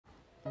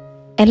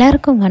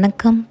எல்லாருக்கும்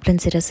வணக்கம்.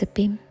 பிரின்சி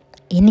ரெசிபி.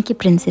 இன்றைக்கி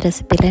பிரின்சி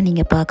ரெசிப்பியில்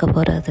நீங்கள் பார்க்க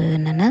போகிறது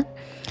என்னென்னா,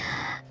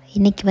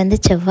 இன்றைக்கி வந்து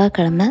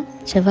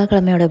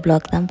செவ்வாய்க்கிழமையோட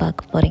ப்ளாக் தான்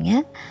பார்க்க போகிறீங்க.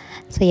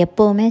 ஸோ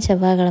எப்போவுமே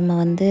செவ்வாய்க்கிழமை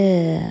வந்து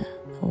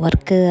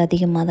ஒர்க்கு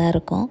அதிகமாக தான்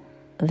இருக்கும்.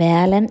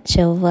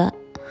 செவ்வாய்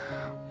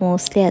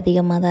மோஸ்ட்லி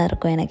அதிகமாக தான்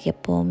இருக்கும் எனக்கு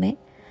எப்போவுமே.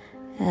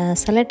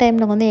 சில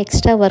டைமில் வந்து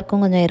எக்ஸ்ட்ரா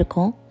ஒர்க்கும் கொஞ்சம்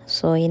இருக்கும்.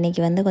 ஸோ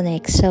இன்றைக்கி வந்து கொஞ்சம்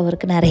எக்ஸ்ட்ரா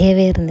ஒர்க்கு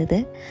நிறையவே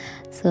இருந்தது.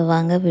 ஸோ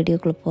வாங்க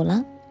வீடியோக்குள்ளே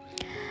போகலாம்.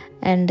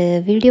 அண்டு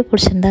வீடியோ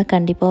பிடிச்சிருந்தா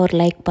கண்டிப்பாக ஒரு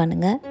லைக்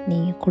பண்ணுங்கள்.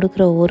 நீங்கள்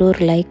கொடுக்குற ஒரு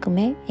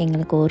லைக்குமே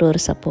எங்களுக்கு ஒரு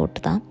சப்போர்ட்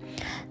தான்.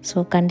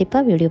 ஸோ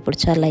கண்டிப்பாக வீடியோ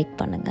பிடிச்சா லைக்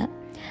பண்ணுங்கள்.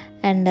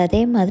 அண்ட் அதே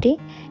மாதிரி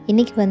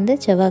இன்றைக்கி வந்து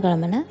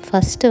செவ்வாய்க்கிழமைனா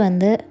ஃபஸ்ட்டு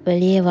வந்து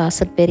வெளியே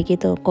வாசல் பெருக்கி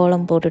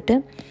கோலம் போட்டுட்டு,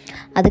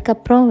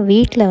 அதுக்கப்புறம்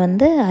வீட்டில்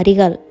வந்து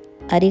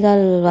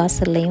அரிகால்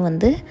வாசல்லையும்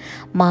வந்து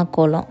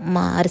மாக்கோலம்,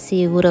 அரிசி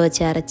ஊற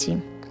வச்சு அரைச்சி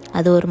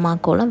அது ஒரு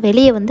மாக்கோலம்.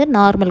 வெளியே வந்து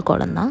நார்மல்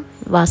கோலம் தான்.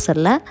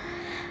 வாசலில்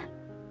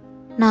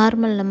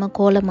நார்மல் நம்ம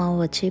கோல மாவு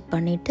வச்சு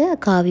பண்ணிவிட்டு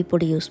காவி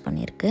பொடி யூஸ்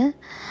பண்ணியிருக்கு.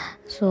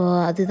 ஸோ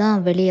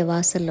அதுதான் வெளியே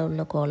வாசலில்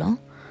உள்ள கோலம்.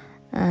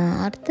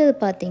 அடுத்தது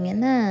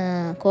பார்த்திங்கன்னா,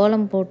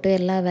 கோலம் போட்டு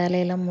எல்லா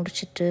வேலையெல்லாம்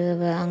முடிச்சுட்டு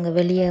அங்கே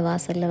வெளியே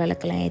வாசலில்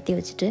விளக்கெல்லாம் ஏற்றி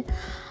வச்சுட்டு,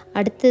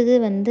 அடுத்தது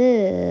வந்து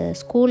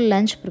school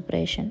lunch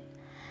preparation.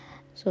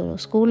 So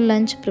school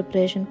lunch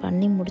preparation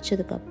பண்ணி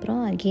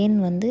முடித்ததுக்கப்புறம் அகெயின்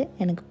வந்து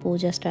எனக்கு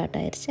பூஜா ஸ்டார்ட்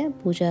ஆயிடுச்சு.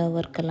 பூஜா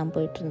ஒர்க்கெல்லாம்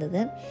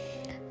போயிட்டுருந்தது.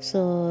 ஸோ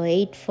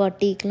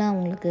 8:40க்கெலாம்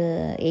அவங்களுக்கு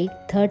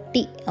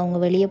 8:30 அவங்க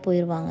வெளியே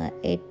போயிடுவாங்க.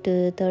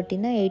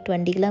 8:30னா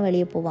 8:20க்கெலாம்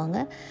வெளியே போவாங்க.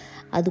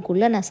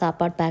 அதுக்குள்ளே நான்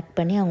சாப்பாடு பேக்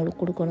பண்ணி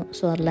அவங்களுக்கு கொடுக்கணும்.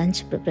 ஸோ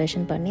லன்ச்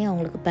ப்ரிப்ரேஷன் பண்ணி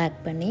அவங்களுக்கு பேக்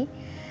பண்ணி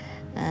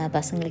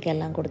பசங்களுக்கு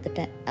எல்லாம்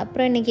கொடுத்துட்டேன்.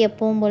 அப்புறம் இன்றைக்கி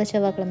எப்பவும் போல்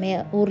செவ்வாய்க்கிழமையே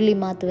உருளி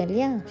மாற்றுவேன்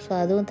இல்லையா? ஸோ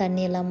அதுவும்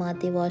தண்ணியெல்லாம்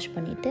மாற்றி வாஷ்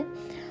பண்ணிவிட்டு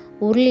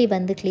உருளி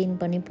வந்து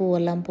க்ளீன் பண்ணி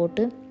பூவெல்லாம்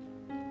போட்டு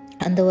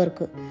அந்த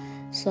ஒர்க்கு.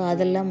 ஸோ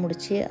அதெல்லாம்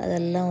முடித்து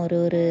அதெல்லாம்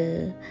ஒரு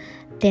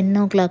 10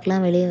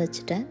 o'clockலாம் வெளியே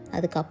வச்சுட்டேன்.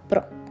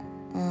 அதுக்கப்புறம்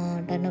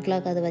 10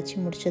 o'clock அதை வச்சு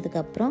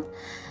முடித்ததுக்கப்புறம்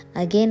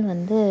அகெயின்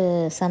வந்து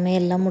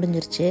சமையல்லாம்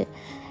முடிஞ்சிருச்சு.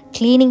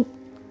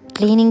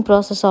 க்ளீனிங்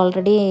ப்ராசஸ்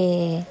ஆல்ரெடி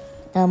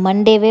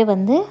மண்டேவே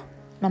வந்து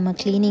நம்ம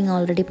க்ளீனிங்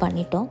ஆல்ரெடி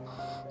பண்ணிட்டோம்.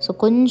 ஸோ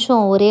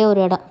கொஞ்சம் ஒரே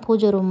ஒரு இடம்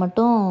பூஜை ரூம்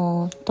மட்டும்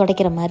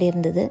துடைக்கிற மாதிரி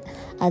இருந்தது.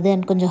 அது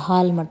அண்ட் கொஞ்சம்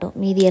ஹால் மட்டும்,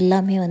 மீதி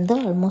எல்லாமே வந்து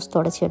ஆல்மோஸ்ட்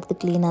துடைச்சி எடுத்து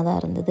க்ளீனாக தான்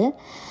இருந்தது.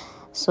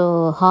 ஸோ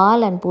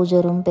ஹால் அண்ட்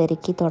பூஜை ரூம்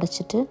பெருக்கி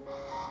துடைச்சிட்டு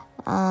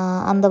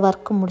அந்த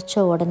ஒர்க்கு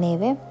முடித்த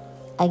உடனேவே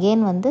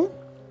அகெயின் வந்து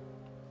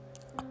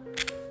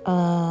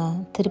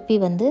திருப்பி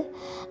வந்து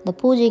இந்த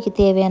பூஜைக்கு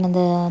தேவையான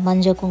அந்த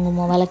மஞ்சள்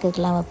குங்குமம்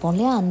விளக்குக்கெலாம் வைப்போம்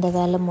இல்லையா, அந்த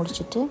வேலை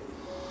முடிச்சுட்டு,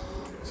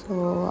 ஸோ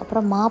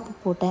அப்புறம் மாப்பு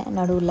போட்டேன்.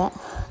 நடுவில்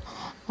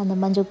அந்த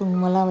மஞ்சள்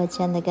குங்குமம்லாம் வச்சு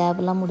அந்த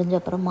கேப்லாம் முடிஞ்ச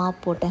அப்புறம்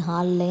மாப் போட்டேன்.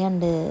 ஹால்லையும்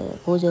அண்டு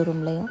பூஜை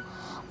ரூம்லேயும்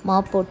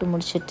மாப் போட்டு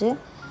முடிச்சுட்டு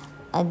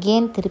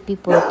அகெயின் திருப்பி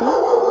போட்டு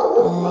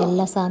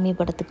எல்லா சாமி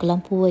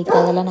படத்துக்கெல்லாம் பூ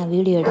வைக்கிறதெல்லாம் நான்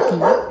வீடியோ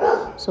எடுக்கல.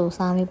 ஸோ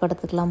சாமி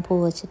படத்துக்கெலாம் பூ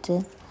வச்சுட்டு,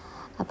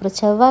 அப்புறம்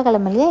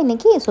செவ்வாய்க்கிழமையிலேயே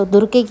இன்றைக்கி ஸோ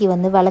துர்க்கைக்கு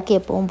வந்து விளக்கு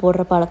எப்போவும்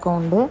போடுற பழக்கம்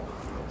உண்டு.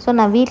 ஸோ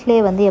நான் வீட்டிலே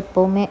வந்து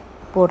எப்போவுமே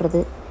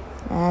போடுறது.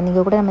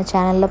 நீங்கள் கூட நம்ம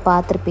சேனலில்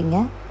பார்த்துருப்பீங்க,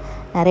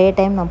 நிறைய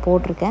டைம் நான்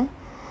போட்டிருக்கேன்.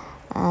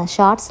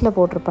 ஷார்ட்ஸில்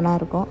போட்டிருப்பேனா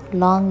இருக்கும்,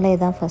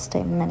 லாங்கில் தான் ஃபஸ்ட்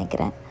டைம்னு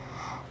நினைக்கிறேன்.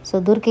 ஸோ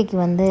துர்க்கைக்கு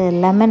வந்து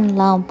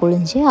லெமன்லாம்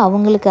புழிஞ்சு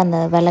அவங்களுக்கு அந்த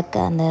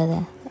விளக்கு அந்த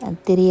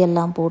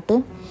திரியெல்லாம் போட்டு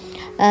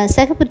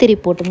சிகப்பு திரி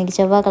போட்டு, இன்றைக்கி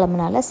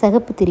செவ்வாய்க்கிழமைனால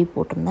சிகப்பு திரி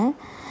போட்டிருந்தேன்.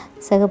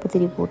 சிகப்பு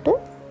திரி போட்டு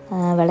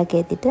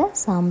விளக்கேற்றிட்டு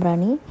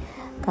சாம்பிராணி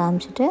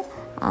காமிச்சிட்டு,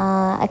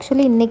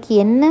 ஆக்சுவலி இன்றைக்கி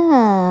என்ன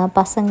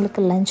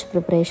பசங்களுக்கு லன்ச்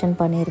ப்ரிப்ரேஷன்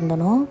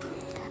பண்ணியிருந்தனோ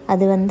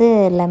அது வந்து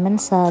லெமன்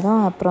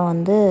சாதம், அப்புறம்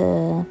வந்து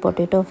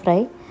பொட்டேட்டோ ஃப்ரை,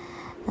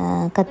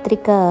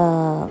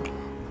 கத்திரிக்காய்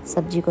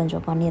சப்ஜி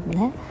கொஞ்சம்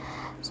பண்ணியிருந்தேன்.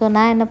 ஸோ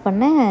நான் என்ன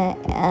பண்ணேன்,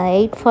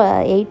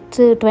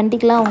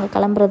 8:20க்கெலாம் அவங்க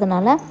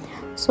கிளம்புறதுனால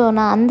ஸோ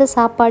நான் அந்த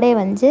சாப்பாடே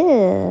வந்து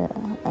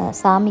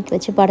சாமிக்கு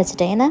வச்சு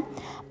படைச்சிட்டேன். ஏன்னா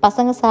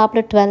பசங்க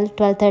சாப்பிட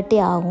 12:30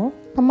 ஆகும்.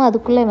 நம்ம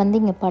அதுக்குள்ளே வந்து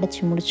இங்கே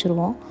படைச்சி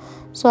முடிச்சுருவோம்.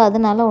 ஸோ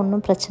அதனால்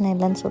ஒன்றும் பிரச்சனை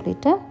இல்லைன்னு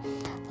சொல்லிவிட்டு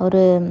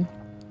ஒரு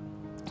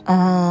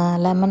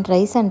லெமன்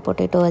ரைஸ் அண்ட்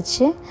பொட்டேட்டோ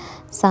வச்சு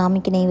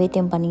சாமிக்கு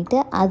நெய்வேத்தியம் பண்ணிவிட்டு,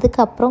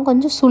 அதுக்கப்புறம்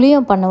கொஞ்சம்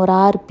சுழியம் பண்ணேன். ஒரு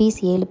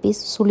 7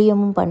 பீஸ்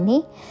சுழியமும் பண்ணி,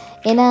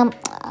 ஏன்னா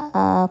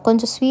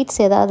கொஞ்சம்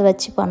ஸ்வீட்ஸ் ஏதாவது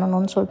வச்சு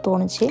பண்ணணும்னு சொல்லி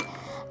தோணுச்சு.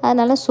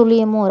 அதனால்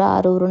சுழியமும் ஒரு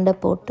 6 உருண்டை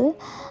போட்டு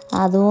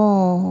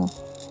அதுவும்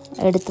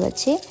எடுத்து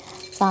வச்சு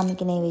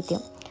சாமிக்கு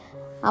நெய்வேத்தியம்.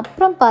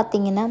 அப்புறம்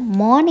பார்த்திங்கன்னா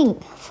மார்னிங்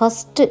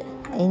ஃபஸ்ட்டு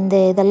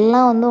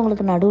இதெல்லாம் வந்து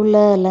உங்களுக்கு நடுவில்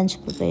லன்ச்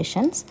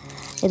ப்ரிப்ரேஷன்ஸ்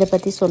இதை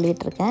பற்றி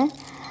சொல்லிகிட்ருக்கேன்.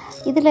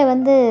 இதில்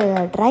வந்து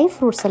ட்ரை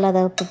ஃப்ரூட்ஸ் எல்லாம்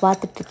அதை இப்போ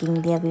பார்த்துட்ருக்கீங்க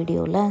இல்லையா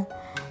வீடியோவில்.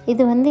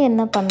 இது வந்து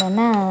என்ன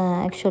பண்ணேன்னா,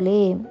 ஆக்சுவலி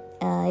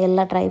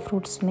எல்லா ட்ரை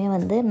ஃப்ரூட்ஸுமே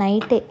வந்து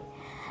நைட்டே,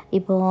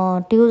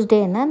 இப்போது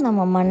டியூஸ்டேன்னா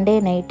நம்ம மண்டே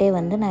நைட்டே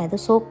வந்து நான் இதை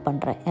சோக்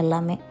பண்ணுறேன்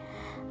எல்லாமே.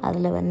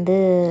 அதில் வந்து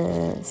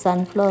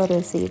சன்ஃப்ளவர்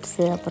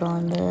சீட்ஸு, அப்புறம்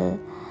வந்து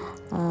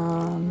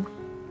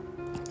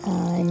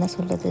என்ன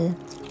சொல்கிறது,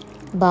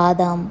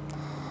 பாதாம்,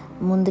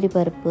 முந்திரி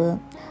பருப்பு,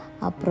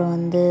 அப்புறம்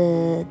வந்து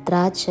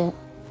திராட்சை,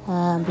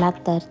 பிளாக்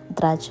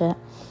திராட்சை,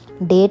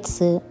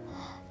 டேட்ஸு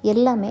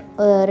எல்லாமே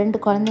 2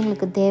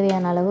 குழந்தைங்களுக்கு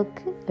தேவையான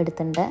அளவுக்கு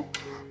எடுத்துட்டேன்.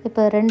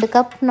 இப்போ 2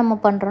 கப் நம்ம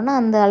பண்ணுறோன்னா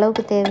அந்த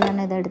அளவுக்கு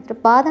தேவையான இதை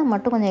எடுத்துகிட்டு பாதாம்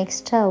மட்டும் கொஞ்சம்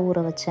எக்ஸ்ட்ரா ஊற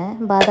வச்சேன்.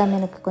 பாதாம்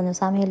எனக்கு கொஞ்சம்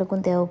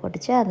சமையலுக்கும்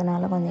தேவைப்பட்டுச்சு,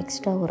 அதனால் கொஞ்சம்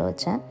எக்ஸ்ட்ரா ஊற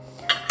வச்சேன்.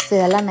 ஸோ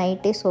இதெல்லாம்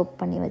நைட்டே சோக்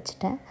பண்ணி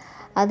வச்சுட்டேன்.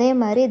 அதே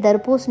மாதிரி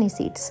தர்பூசணி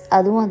சீட்ஸ்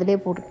அதுவும் அதிலே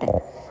போட்டுட்டேன்.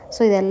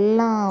 ஸோ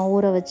இதெல்லாம்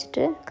ஊற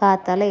வச்சுட்டு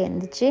காத்தால்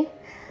எழுந்திரிச்சி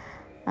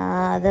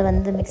அதை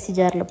வந்து மிக்ஸி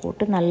ஜாரில்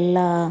போட்டு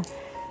நல்லா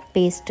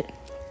பேஸ்ட்டு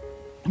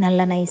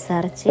நல்லா நைஸாக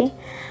அரைச்சி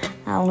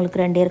அவங்களுக்கு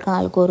 2 பேருக்கும்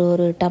ஆளுக்கு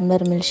ஒரு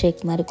டம்ளர் மில்க்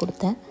ஷேக் மாதிரி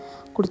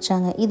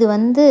குடித்தாங்க. இது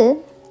வந்து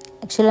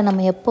ஆக்சுவலாக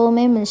நம்ம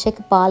எப்போவுமே மில்க் ஷேக்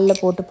பாலில்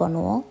போட்டு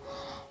பண்ணுவோம்.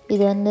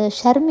 இது வந்து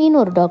ஷர்மின்னு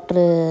ஒரு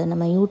டாக்டரு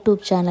நம்ம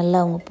யூடியூப்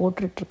சேனலில் அவங்க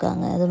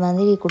போட்டுட்ருக்காங்க. அது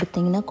மாதிரி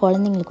கொடுத்திங்கன்னா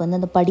குழந்தைங்களுக்கு வந்து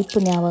அந்த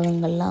படிப்பு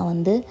ஞாபகங்கள்லாம்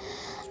வந்து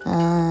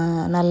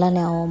நல்லா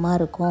ஞாபகமாக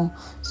இருக்கும்.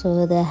 ஸோ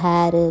இது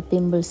ஹேரு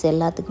பிம்பிள்ஸ்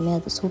எல்லாத்துக்குமே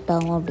அது சூட்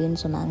ஆகும் அப்படின்னு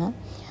சொன்னாங்க.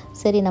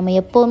 சரி, நம்ம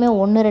எப்போவுமே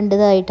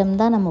 1-2 ஐட்டம்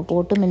தான் நம்ம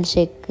போட்டு மில்க்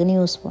ஷேக்குன்னு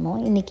யூஸ்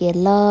பண்ணுவோம். இன்றைக்கி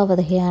எல்லா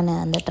வகையான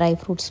அந்த ட்ரை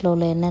ஃப்ரூட்ஸில்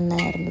உள்ள என்னென்ன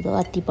இருந்ததோ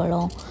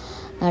அத்திப்பழம்,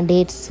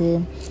 டேட்ஸு,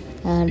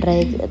 ட்ரை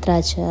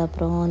திராட்சை,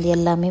 அப்புறம் வந்து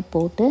எல்லாமே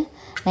போட்டு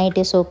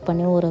நைட்டே சோக்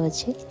பண்ணி ஊற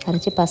வச்சு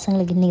அரைச்சி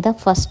பசங்களுக்கு இன்றைக்கி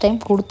தான் ஃபஸ்ட் டைம்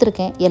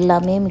கொடுத்துருக்கேன்.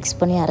 எல்லாமே மிக்ஸ்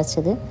பண்ணி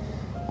அரைச்சது.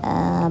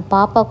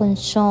 பாப்பா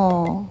கொஞ்சம்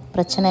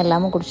பிரச்சனை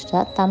இல்லாமல் குடிச்சிட்டா.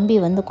 தம்பி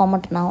வந்து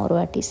கொமட்டினா ஒரு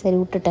வாட்டி, சரி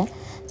விட்டுட்டேன்.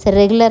 சரி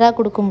ரெகுலராக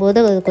கொடுக்கும்போது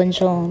அது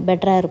கொஞ்சம்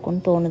பெட்டராக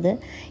இருக்கும்னு தோணுது.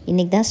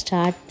 இன்றைக்கி தான்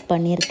ஸ்டார்ட்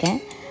பண்ணியிருக்கேன்.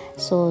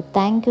 So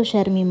thank you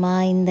ஷர்மிமா.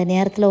 இந்த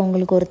நேரத்தில்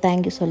உங்களுக்கு ஒரு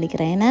தேங்க்யூ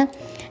சொல்லிக்கிறேன். ஏன்னா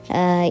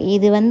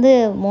இது வந்து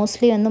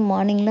மோஸ்ட்லி வந்து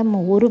மார்னிங்கில்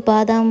ஒரு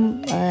பாதாம்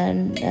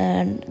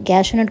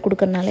கேஷ்யூநட்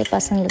கொடுக்கறனாலே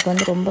பசங்களுக்கு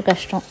வந்து ரொம்ப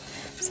கஷ்டம்,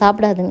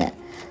 சாப்பிடாதுங்க.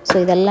 ஸோ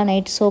இதெல்லாம்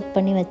நைட் சோக்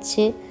பண்ணி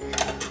வச்சு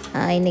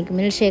இன்றைக்கி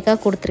மில்க் ஷேக்காக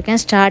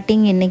கொடுத்துருக்கேன்.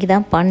 ஸ்டார்டிங் இன்றைக்கி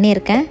தான்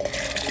பண்ணியிருக்கேன்.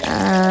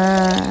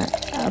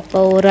 அப்போ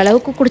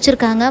ஓரளவுக்கு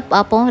குடிச்சிருக்காங்க.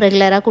 பார்ப்போம்,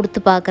 ரெகுலராக கொடுத்து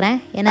பார்க்குறேன்.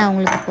 ஏன்னா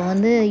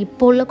அவங்களுக்கு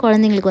இப்போ உள்ள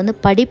குழந்தைங்களுக்கு வந்து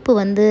படிப்பு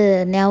வந்து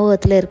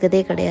ஞாபகத்தில்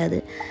இருக்கதே கிடையாது.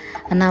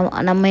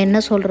 நம்ம என்ன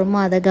சொல்கிறோமோ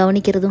அதை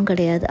கவனிக்கிறதும்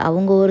கிடையாது.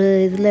 அவங்க ஒரு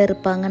இதில்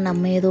இருப்பாங்க,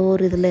 நம்ம ஏதோ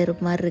ஒரு இதில்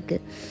இருக்க மாதிரி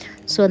இருக்குது.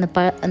 ஸோ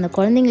அந்த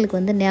குழந்தைங்களுக்கு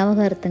வந்து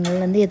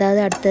ஞாபகார்த்தங்கள் வந்து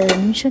ஏதாவது அடுத்த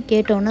நிமிஷம்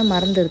கேட்டோன்னா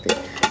மறந்துடுது.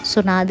 ஸோ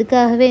நான்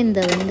அதுக்காகவே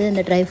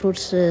இந்த ட்ரை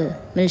ஃப்ரூட்ஸு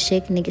மில்க்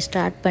ஷேக் இன்றைக்கி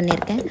ஸ்டார்ட்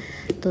பண்ணியிருக்கேன்.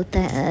 So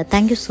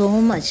thank you so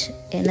much.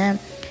 ஏன்னா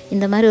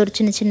இந்த மாதிரி ஒரு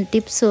சின்ன சின்ன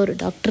டிப்ஸ் ஒரு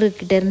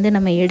டாக்டர்கிட்டேருந்து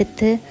நம்ம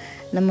எடுத்து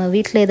நம்ம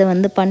வீட்டில் இதை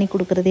வந்து பண்ணி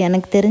கொடுக்குறது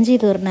எனக்கு தெரிஞ்சு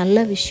இது ஒரு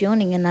நல்ல விஷயம்.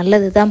 நீங்கள்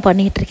நல்லது தான்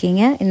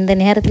பண்ணிகிட்ருக்கீங்க. இந்த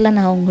நேரத்தில்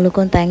நான்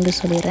உங்களுக்கும் தேங்க்யூ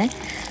சொல்லிடுறேன்.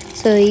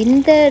 ஸோ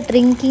இந்த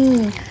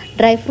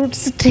dry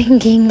fruits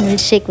drinking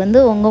milk shake வந்து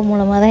உங்கள்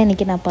மூலமாக தான்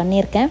இன்றைக்கி நான்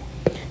பண்ணியிருக்கேன்.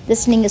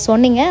 ஜஸ்ட் நீங்கள்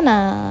சொன்னீங்க,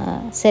 நான்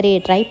சரி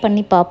ட்ரை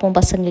பண்ணி பார்ப்போம்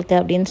பசங்களுக்கு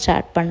அப்படின்னு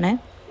ஸ்டார்ட் பண்ணேன்.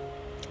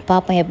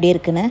 பார்ப்போம் எப்படி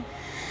இருக்குன்னு.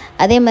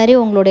 அதே மாதிரி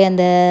உங்களுடைய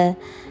அந்த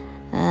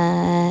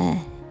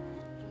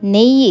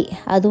நெய்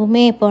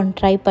அதுவுமே இப்போ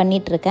ட்ரை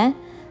பண்ணிகிட்ருக்கேன்.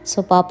 ஸோ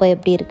பார்ப்போம்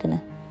எப்படி இருக்குன்னு.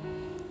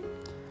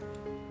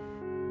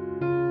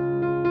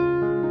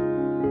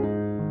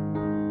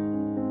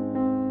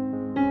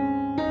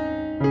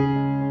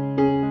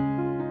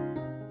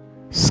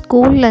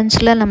 ஸ்கூல்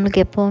லஞ்சில் நம்மளுக்கு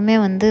எப்போவுமே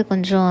வந்து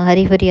கொஞ்சம்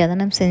ஹரிஹரியாக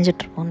தான் நம்ம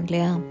செஞ்சிட்ருப்போம்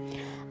இல்லையா.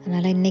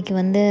 அதனால் இன்றைக்கி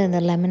வந்து இந்த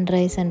lemon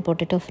rice and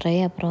potato fry,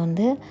 அப்புறம்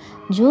வந்து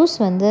ஜூஸ்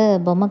வந்து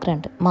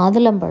பொமக்ராண்ட்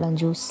மாதுளம்பழம்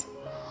ஜூஸ்.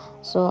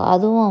 ஸோ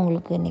அதுவும்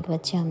அவங்களுக்கு இன்றைக்கி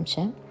வச்சு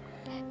அனுப்பிச்சேன்.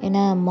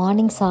 ஏன்னா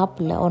மார்னிங்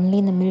சாப்பிடல, ஒன்லி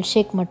இந்த மில்க்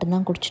ஷேக்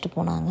மட்டும்தான் குடிச்சிட்டு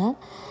போனாங்க.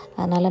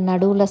 அதனால்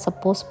நடுவில்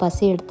சப்போஸ்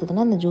பசி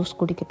எடுத்ததுன்னா இந்த ஜூஸ்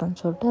குடிக்கட்டும்னு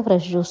சொல்லிட்டு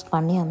ஃப்ரெஷ் ஜூஸ்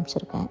பண்ணி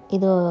அனுப்பிச்சிருக்கேன்.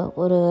 இது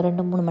ஒரு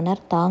 2-3 மணி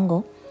நேரம்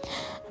தாங்கும்.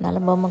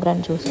 அதனால்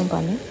பொமக்ராண்ட் ஜூஸும்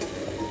பண்ணி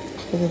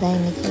இதுதான்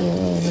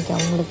இன்றைக்கி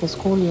அவங்களுக்கு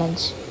ஸ்கூல்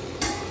லஞ்ச்.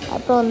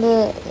 அப்புறம் வந்து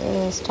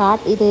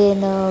இது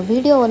இந்த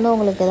வீடியோ வந்து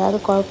உங்களுக்கு ஏதாவது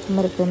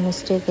குழப்பம் இருக்குது,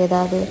 மிஸ்டேக்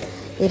ஏதாவது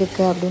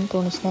இருக்குது அப்படின்னு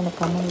தோணுச்சுன்னா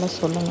எனக்கு கமெண்டில்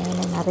சொல்லுங்கள்.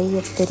 ஏன்னா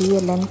நிறைய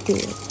பெரிய லென்த்து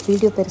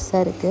வீடியோ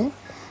பெருசாக இருக்குது.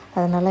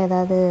 அதனால்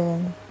ஏதாவது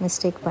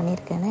மிஸ்டேக்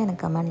பண்ணியிருக்கேன்னா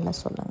எனக்கு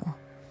கமெண்டில் சொல்லுங்கள்.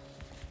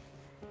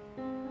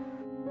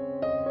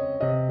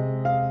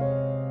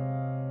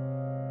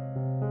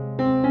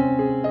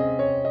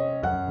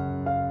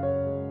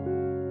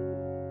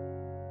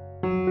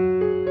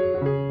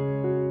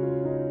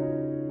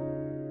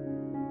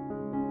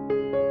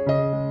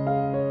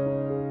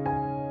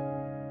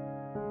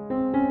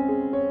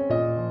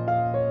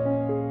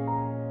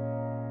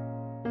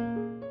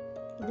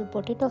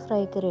 பொட்டேட்டோ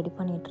ஃப்ரைக்கு ரெடி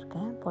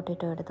பண்ணிகிட்ருக்கேன்.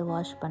 பொட்டேட்டோ எடுத்து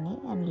வாஷ் பண்ணி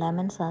அண்ட்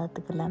லெமன்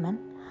சாதத்துக்கு லெமன்,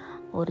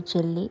 ஒரு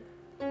சில்லி,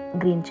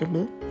 க்ரீன்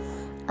சில்லி,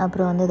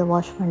 அப்புறம் வந்து இதை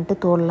வாஷ் பண்ணிட்டு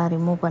தோலெலாம்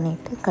ரிமூவ்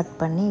பண்ணிவிட்டு கட்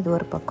பண்ணி இது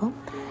ஒரு பக்கம்,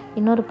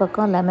 இன்னொரு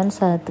பக்கம் லெமன்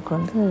சாதத்துக்கு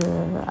வந்து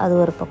அது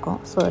ஒரு பக்கம்.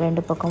 ஸோ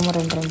 2 பக்கமும்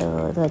 2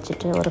 இது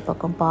வச்சுட்டு ஒரு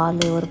பக்கம்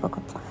பால் ஒரு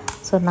பக்கம்.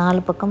 ஸோ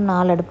 4 பக்கம்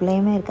 4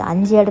 அடுப்புலேயுமே இருக்குது.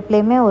 5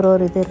 அடுப்புலேயுமே ஒரு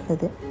இது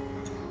இருக்குது.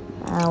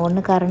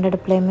 ஒன்று கரண்ட்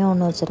அடுப்புலேயுமே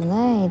ஒன்று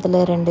வச்சுருந்தேன், இதில்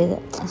 2 இது.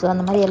 ஸோ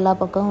அந்த மாதிரி எல்லா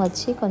பக்கமும்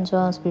வச்சு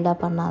கொஞ்சம் ஸ்பீடாக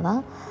பண்ணால்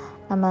தான்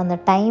நம்ம அந்த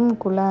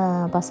டைமுக்குள்ளே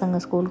பசங்க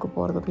ஸ்கூலுக்கு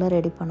போகிறதுக்குள்ளே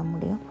ரெடி பண்ண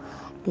முடியும்.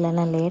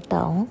 இல்லைன்னா லேட்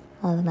ஆகும்.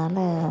 அதனால்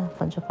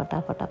கொஞ்சம்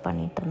ஃபட்டாஃபட்டாக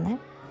பண்ணிகிட்ருந்தேன்.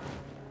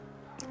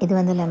 இது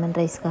வந்து லெமன்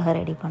ரைஸ்க்காக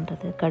ரெடி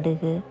பண்ணுறது.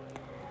 கடுகு,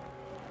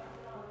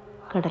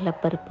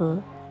 கடலைப்பருப்பு,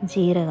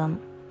 ஜீரகம்,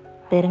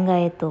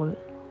 பெருங்காயத்தூள்,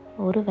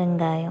 ஒரு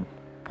வெங்காயம்,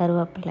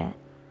 கருவேப்பிலை,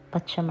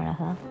 பச்சை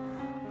மிளகாய்,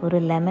 ஒரு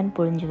லெமன்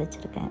புழிஞ்சு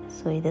வச்சுருக்கேன்.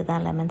 ஸோ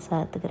இதுதான் லெமன்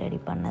சாதத்துக்கு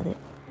ரெடி பண்ணது.